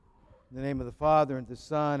In the name of the Father, and the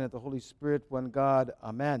Son, and the Holy Spirit, one God.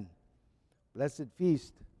 Amen. Blessed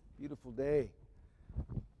feast, beautiful day.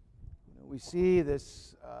 We see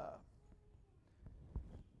this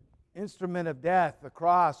instrument of death, the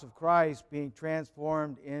cross of Christ, being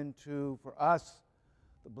transformed into, for us,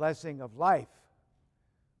 the blessing of life.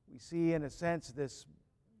 We see, in a sense, this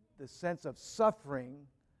sense of suffering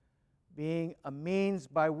being a means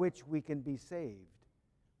by which we can be saved.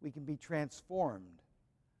 We can be transformed.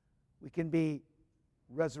 We can be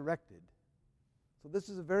resurrected. So this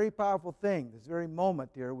is a very powerful thing. This very moment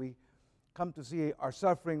here, we come to see our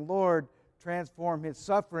suffering Lord transform His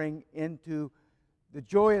suffering into the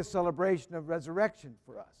joyous celebration of resurrection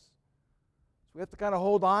for us. So we have to kind of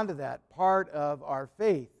hold on to that part of our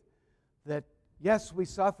faith, that yes, we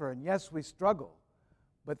suffer and yes, we struggle,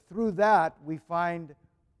 but through that we find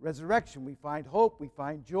resurrection, we find hope, we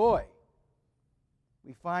find joy.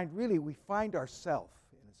 We find ourself,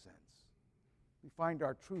 in a sense. We find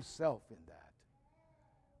our true self in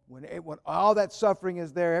that. When all that suffering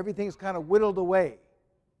is there, everything's kind of whittled away,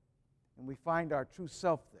 and we find our true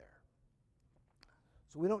self there.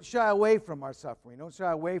 So we don't shy away from our suffering. We don't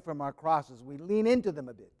shy away from our crosses. We lean into them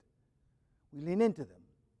a bit. We lean into them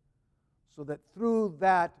so that through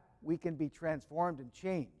that we can be transformed and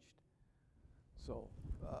changed. So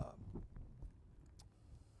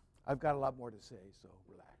I've got a lot more to say, so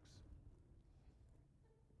relax.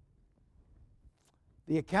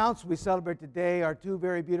 The accounts we celebrate today are two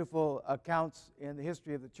very beautiful accounts in the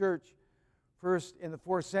history of the church. First, in the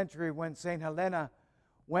 4th century, when St. Helena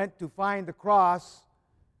went to find the cross,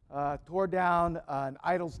 tore down an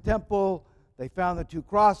idol's temple. They found the two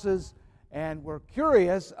crosses and were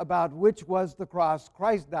curious about which was the cross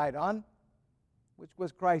Christ died on, which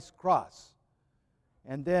was Christ's cross.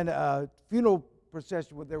 And then a funeral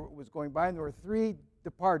procession was going by, and there were 3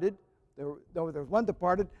 departed. There was 1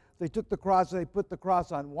 departed. They took the cross, and they put the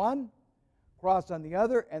cross on one, cross on the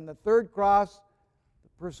other, and the 3rd cross, the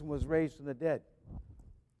person was raised from the dead.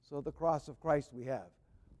 So the cross of Christ we have,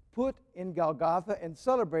 put in Golgotha and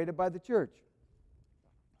celebrated by the church.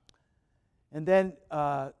 And then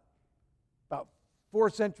about 4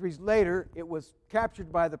 centuries later, it was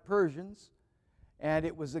captured by the Persians, and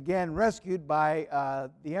it was again rescued by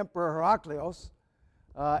the Emperor Heraclius.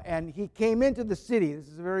 And he came into the city. This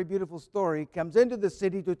is a very beautiful story. He comes into the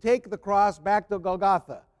city to take the cross back to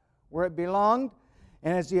Golgotha, where it belonged.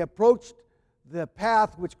 And as he approached the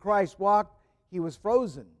path which Christ walked, he was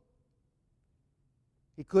frozen.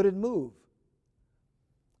 He couldn't move.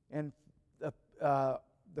 And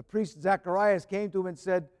the priest Zacharias came to him and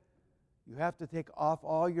said, "You have to take off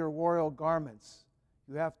all your royal garments.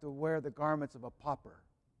 You have to wear the garments of a pauper,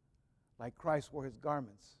 like Christ wore his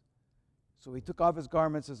garments." So he took off his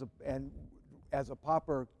garments and as a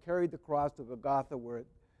pauper carried the cross to Golgotha, where it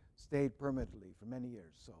stayed permanently for many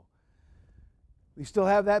years. So we still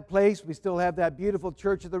have that place. We still have that beautiful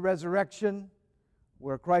Church of the Resurrection,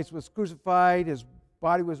 where Christ was crucified, his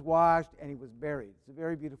body was washed, and he was buried. It's a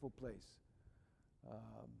very beautiful place,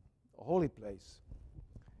 a holy place.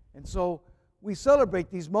 And so we celebrate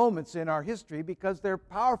these moments in our history because they're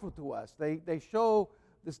powerful to us. They show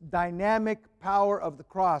this dynamic power of the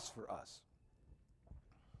cross for us.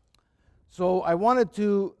 So I wanted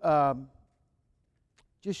to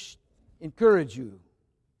just encourage you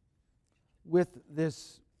with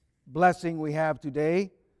this blessing we have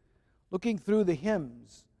today, looking through the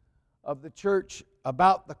hymns of the church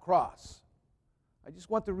about the cross. I just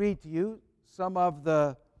want to read to you some of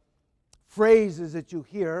the phrases that you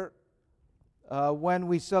hear when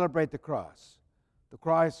we celebrate the cross. The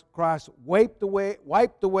cross wiped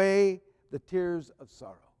away the tears of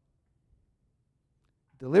sorrow.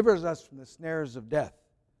 Delivers us from the snares of death.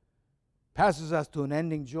 Passes us to an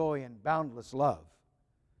ending joy and boundless love.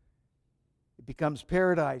 It becomes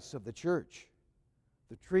paradise of the church,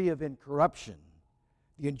 the tree of incorruption,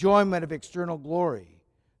 the enjoyment of external glory,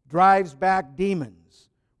 drives back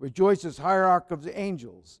demons, rejoices hierarch of the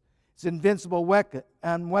angels, its invincible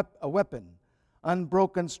weapon,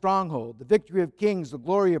 unbroken stronghold, the victory of kings, the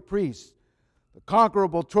glory of priests, the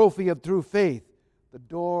conquerable trophy of true faith, the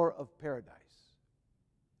door of paradise.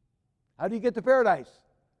 How do you get to paradise?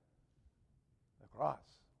 The cross.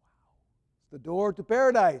 Wow. It's the door to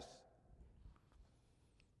paradise.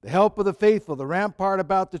 The help of the faithful, the rampart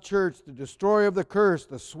about the church, the destroyer of the curse,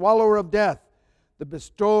 the swallower of death, the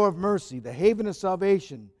bestower of mercy, the haven of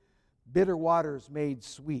salvation, bitter waters made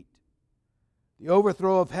sweet. The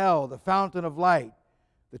overthrow of hell, the fountain of light,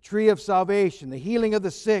 the tree of salvation, the healing of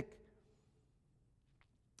the sick,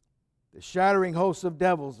 the shattering hosts of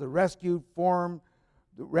devils, the rescue from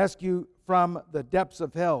the depths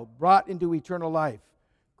of hell, brought into eternal life,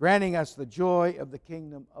 granting us the joy of the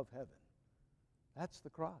kingdom of heaven. That's the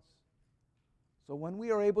cross. So when we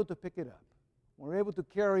are able to pick it up, when we're able to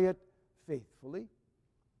carry it faithfully,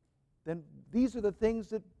 then these are the things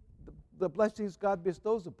that the blessings God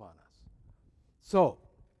bestows upon us. So,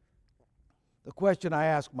 the question I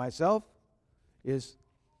ask myself is,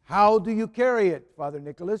 how do you carry it, Father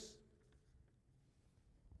Nicholas?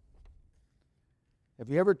 Have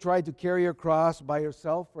you ever tried to carry your cross by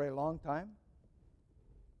yourself for a long time?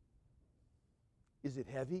 Is it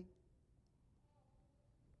heavy?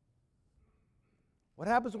 What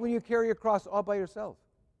happens when you carry your cross all by yourself?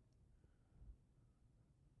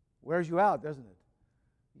 Wears you out, doesn't it?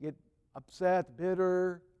 You get upset,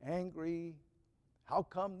 bitter, angry. How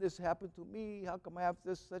come this happened to me? How come I have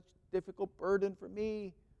this such difficult burden for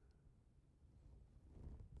me?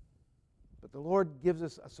 But the Lord gives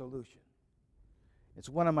us a solution. It's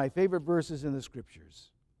one of my favorite verses in the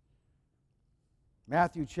Scriptures.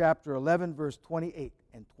 Matthew chapter 11, verse 28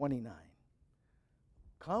 and 29.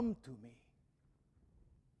 Come to me,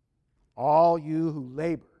 all you who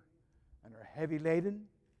labor and are heavy laden,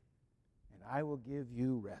 and I will give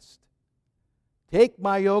you rest. Take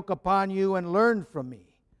my yoke upon you and learn from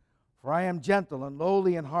me, for I am gentle and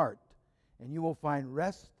lowly in heart, and you will find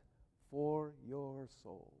rest for your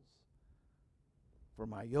souls. For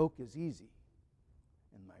my yoke is easy,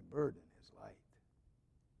 and my burden is light.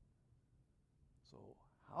 So,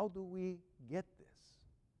 how do we get this?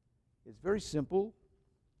 It's very simple,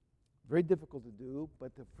 very difficult to do,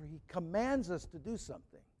 but He commands us to do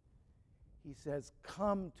something. He says,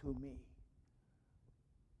 come to me.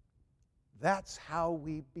 That's how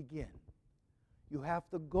we begin. You have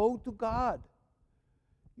to go to God.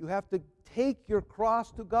 You have to take your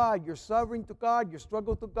cross to God, your suffering to God, your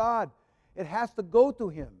struggle to God. It has to go to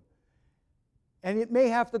Him. And it may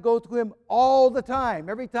have to go to Him all the time.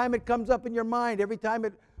 Every time it comes up in your mind, every time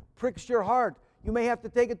it pricks your heart, you may have to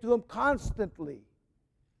take it to Him constantly.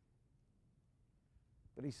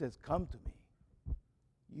 But He says, come to me,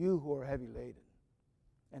 you who are heavy laden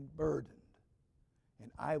and burdened, and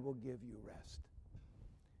I will give you rest.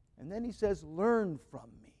 And then He says, learn from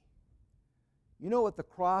me. You know what the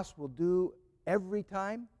cross will do every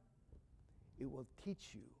time? It will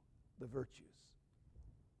teach you the virtues.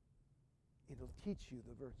 It'll teach you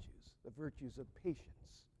the virtues of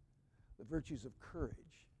patience, the virtues of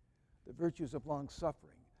courage, the virtues of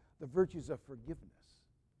long-suffering, the virtues of forgiveness.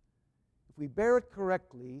 If we bear it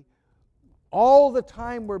correctly, all the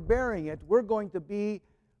time we're bearing it, we're going to be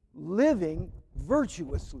living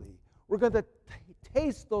virtuously. We're going to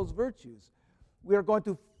taste those virtues. We are going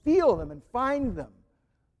to feel them and find them.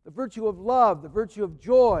 The virtue of love, the virtue of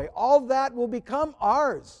joy, all that will become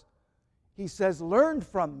ours. He says, learn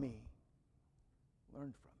from me.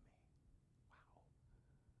 Learn from me. Wow.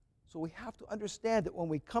 So we have to understand that when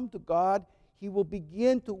we come to God, He will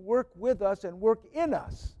begin to work with us and work in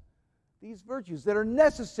us these virtues that are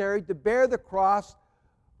necessary to bear the cross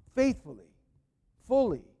faithfully,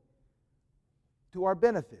 fully, to our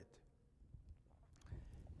benefit.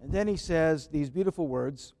 And then He says these beautiful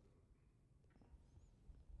words,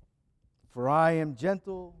 for I am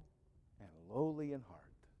gentle and lowly in heart.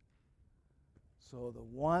 So the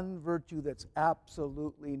one virtue that's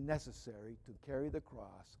absolutely necessary to carry the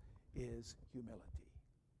cross is humility.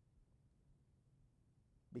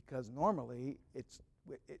 Because normally it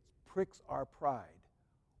pricks our pride.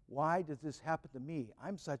 Why does this happen to me?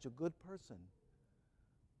 I'm such a good person.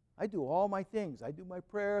 I do all my things. I do my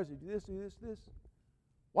prayers. I do this, this.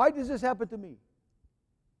 Why does this happen to me?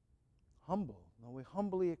 Humble. No, we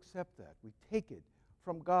humbly accept that. We take it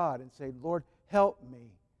from God and say, Lord, help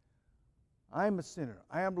me. I'm a sinner.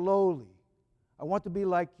 I am lowly. I want to be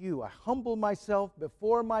like you. I humble myself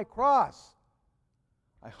before my cross.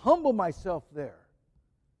 I humble myself there.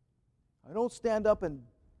 I don't stand up and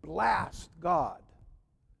blast God.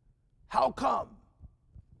 How come?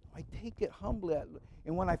 I take it humbly.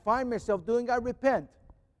 And when I find myself doing, I repent.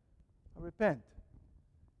 I repent.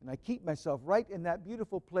 And I keep myself right in that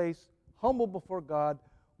beautiful place, humble before God,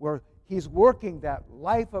 where He's working that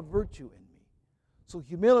life of virtue in me. So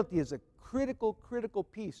humility is a critical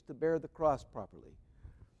piece to bear the cross properly.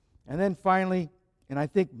 And then finally, and I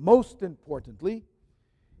think most importantly,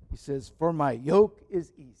 He says, for my yoke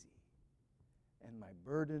is easy and my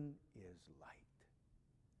burden is light.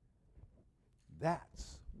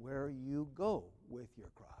 That's where you go with your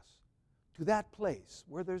cross. To that place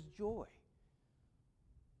where there's joy,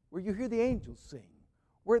 where you hear the angels sing,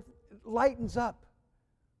 where it lightens up,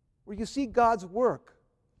 where you see God's work.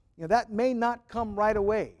 You know, that may not come right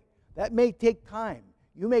away. That may take time.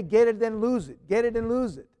 You may get it and lose it, get it and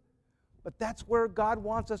lose it. But that's where God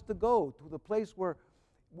wants us to go, to the place where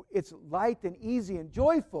it's light and easy and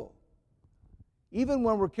joyful. Even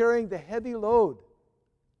when we're carrying the heavy load,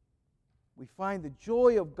 we find the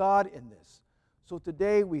joy of God in this. So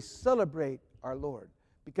today we celebrate our Lord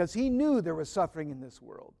because He knew there was suffering in this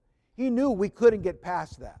world. He knew we couldn't get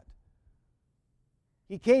past that.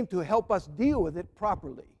 He came to help us deal with it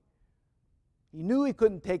properly. He knew He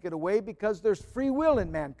couldn't take it away because there's free will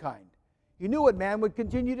in mankind. He knew what man would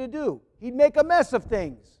continue to do. He'd make a mess of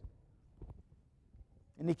things.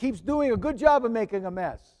 And He keeps doing a good job of making a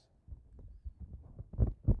mess.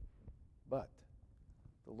 But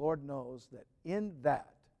the Lord knows that in that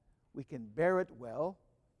we can bear it well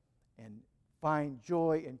and find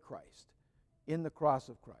joy in Christ, in the cross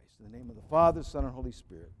of Christ. In the name of the Father, Son, and Holy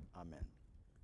Spirit. Amen.